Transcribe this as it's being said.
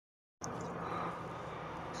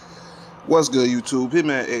What's good, YouTube?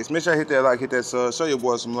 Hitman X. Make sure I hit that like, hit that sub, show your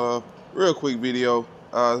boy some love. Real quick video.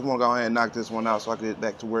 I just want to go ahead and knock this one out so I can get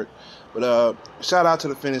back to work. But shout out to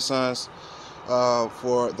the Phoenix Suns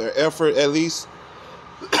for their effort, at least,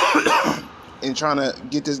 in trying to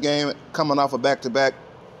get this game coming off a back-to-back.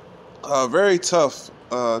 Very tough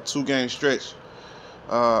 2-game stretch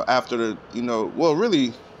after the,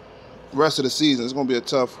 really rest of the season. It's going to be a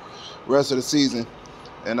tough rest of the season.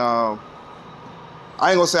 And I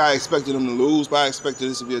ain't gonna say I expected them to lose, but I expected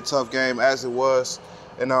this to be a tough game, as it was.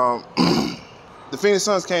 And the Phoenix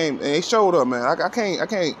Suns came and they showed up, man. I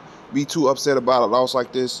can't be too upset about a loss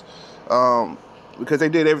like this because they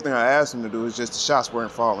did everything I asked them to do. It's just the shots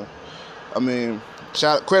weren't falling. I mean,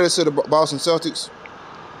 credit to the Boston Celtics.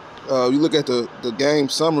 You look at the game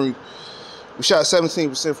summary. We shot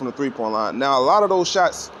 17% from the three-point line. Now, a lot of those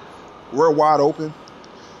shots were wide open.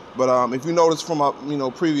 But if you notice from my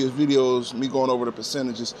previous videos, me going over the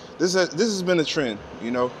percentages, this has been a trend,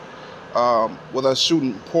 with us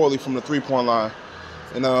shooting poorly from the three-point line,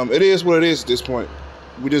 and it is what it is at this point.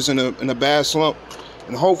 We're just in a bad slump,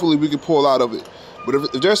 and hopefully we can pull out of it. But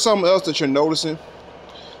if there's something else that you're noticing,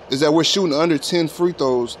 is that we're shooting under 10 free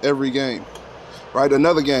throws every game, right?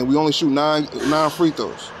 Another game we only shoot nine free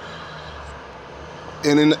throws,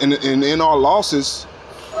 and in our losses,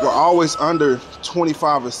 we're always under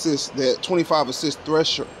 25 assists, that 25 assist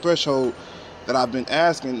threshold that I've been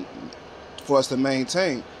asking for us to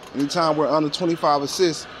maintain. Anytime we're under 25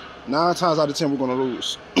 assists, 9 times out of 10 we're going to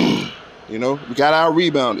lose. We got out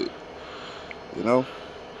rebounded.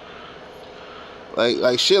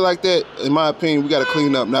 Like shit like that, in my opinion, we got to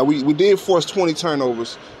clean up. Now we did force 20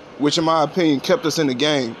 turnovers, which in my opinion kept us in the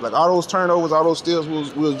game. Like all those turnovers, all those steals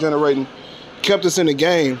we was generating kept us in the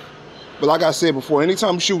game. But like I said before,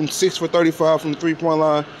 anytime I'm shooting 6 for 35 from the three-point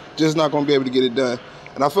line, just not going to be able to get it done.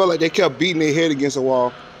 And I felt like they kept beating their head against the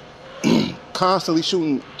wall, constantly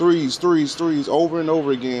shooting threes over and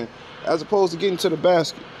over again, as opposed to getting to the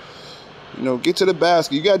basket. Get to the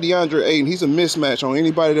basket. You got DeAndre Ayton. He's a mismatch on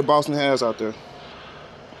anybody that Boston has out there.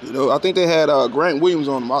 I think they had Grant Williams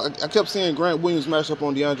on him. I kept seeing Grant Williams match up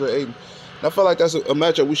on DeAndre Ayton. And I felt like that's a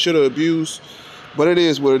matchup we should have abused, but it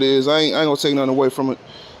is what it is. I ain't going to take nothing away from it.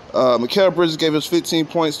 Mikal Bridges gave us 15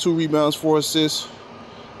 points, 2 rebounds, 4 assists,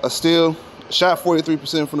 a steal, shot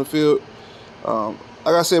 43% from the field.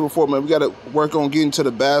 Like I said before, man, we got to work on getting to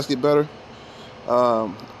the basket better.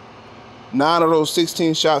 9 of those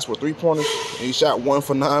 16 shots were three-pointers, and he shot 1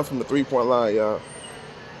 for 9 from the three-point line, y'all.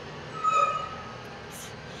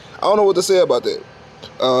 I don't know what to say about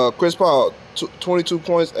that. Chris Paul, 22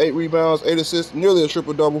 points, 8 rebounds, 8 assists, nearly a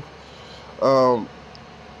triple-double.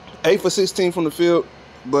 8 for 16 from the field.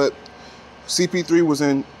 But CP3 was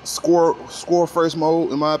in score first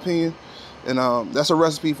mode, in my opinion, and that's a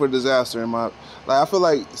recipe for disaster. I feel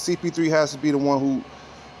like CP3 has to be the one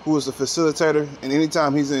who is the facilitator, and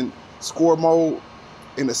anytime he's in score mode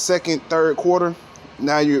in the second, third quarter,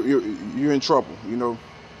 now you're in trouble.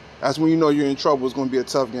 That's when you're in trouble. It's going to be a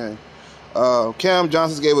tough game. Cam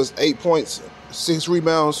Johnson gave us 8 points, 6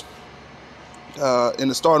 rebounds in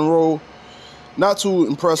the starting role. Not too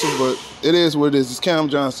impressive, but it is what it is. It's Cam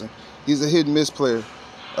Johnson. He's a hit-and-miss player.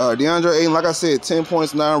 DeAndre Ayton, like I said, 10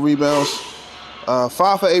 points, 9 rebounds, 5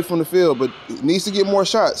 for 8 from the field, but he needs to get more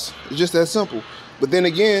shots. It's just that simple. But then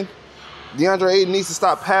again, DeAndre Ayton needs to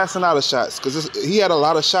stop passing out of shots because he had a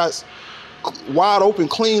lot of shots, wide open,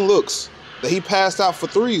 clean looks that he passed out for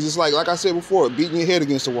threes. It's like I said before, beating your head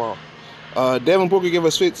against the wall. Devin Booker gave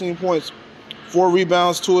us 15 points, 4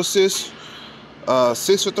 rebounds, 2 assists,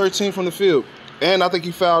 6 for 13 from the field. And I think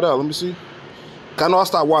he fouled out. Let me see. I know I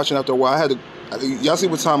stopped watching after a while. Y'all see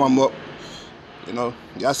what time I'm up.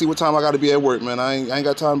 Y'all see what time I got to be at work, man. I ain't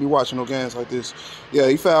got time to be watching no games like this. Yeah,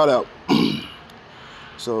 he fouled out.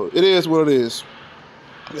 So it is what it is.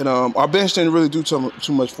 And our bench didn't really do too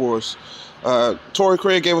much for us. Torrey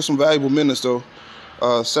Craig gave us some valuable minutes, though.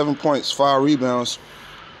 7 points, 5 rebounds.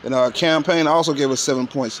 And Campaign also gave us 7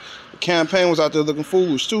 points. Campaign was out there looking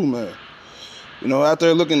foolish, too, man. Out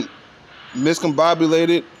there looking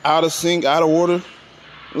miscombobulated, out of sync, out of order.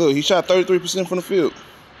 Look, he shot 33% from the field.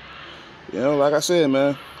 Like I said,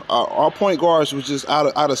 man, our point guards was just out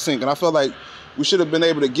of sync, and I felt like we should have been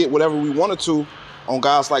able to get whatever we wanted to on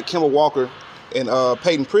guys like Kemba Walker and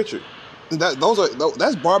Peyton Pritchard.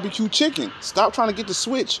 That's barbecue chicken. Stop trying to get the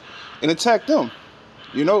switch and attack them.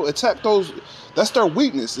 Attack those. That's their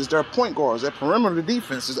weakness. Is their point guards, their perimeter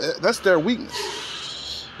defense. That's their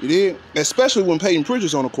weakness. You did, especially when Peyton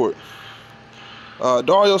Pritchard's on the court.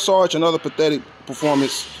 Dario Saric, another pathetic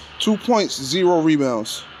performance. 2 points, 0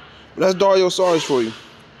 rebounds. But that's Dario Saric for you.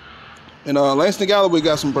 And Langston Galloway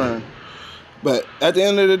got some burn. But at the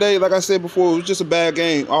end of the day, like I said before, it was just a bad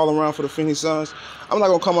game all around for the Phoenix Suns. I'm not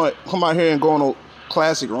gonna come out here and go on a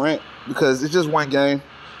classic rant because it's just one game.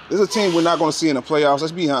 This is a team we're not gonna see in the playoffs.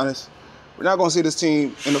 Let's be honest. We're not gonna see this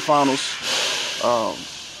team in the finals.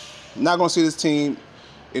 Not gonna see this team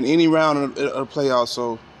in any round of the playoffs.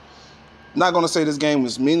 So, not gonna say this game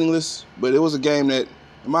was meaningless, but it was a game that,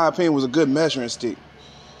 in my opinion, was a good measuring stick.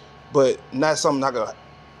 But not something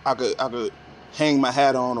I could hang my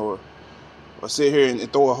hat on or sit here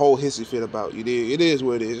and throw a whole hissy fit about. You dig? It is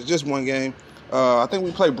what it is. It's just one game. I think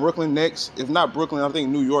we play Brooklyn next. If not Brooklyn, I think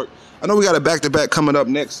New York. I know we got a back-to-back coming up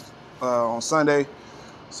next on Sunday,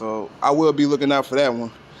 so I will be looking out for that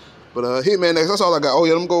one. But Hitman next. That's all I got. Oh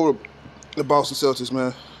yeah, let me go with the Boston Celtics,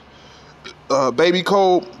 man. Baby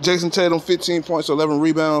Cole, Jason Tatum, 15 points, 11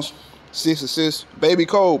 rebounds, 6 assists. Baby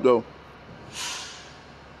Cole though.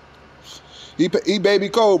 He Baby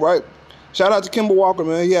Cole, right? Shout out to Kemba Walker,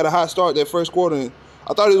 man. He had a hot start that first quarter, and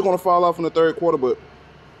I thought he was going to fall off in the third quarter, but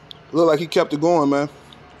it looked like he kept it going, man.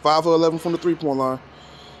 5 for 11 from the three-point line.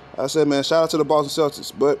 I said, man, shout out to the Boston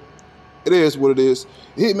Celtics, but it is what it is.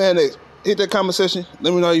 Hit, man, hit that comment section.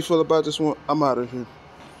 Let me know how you feel about this one. I'm out of here.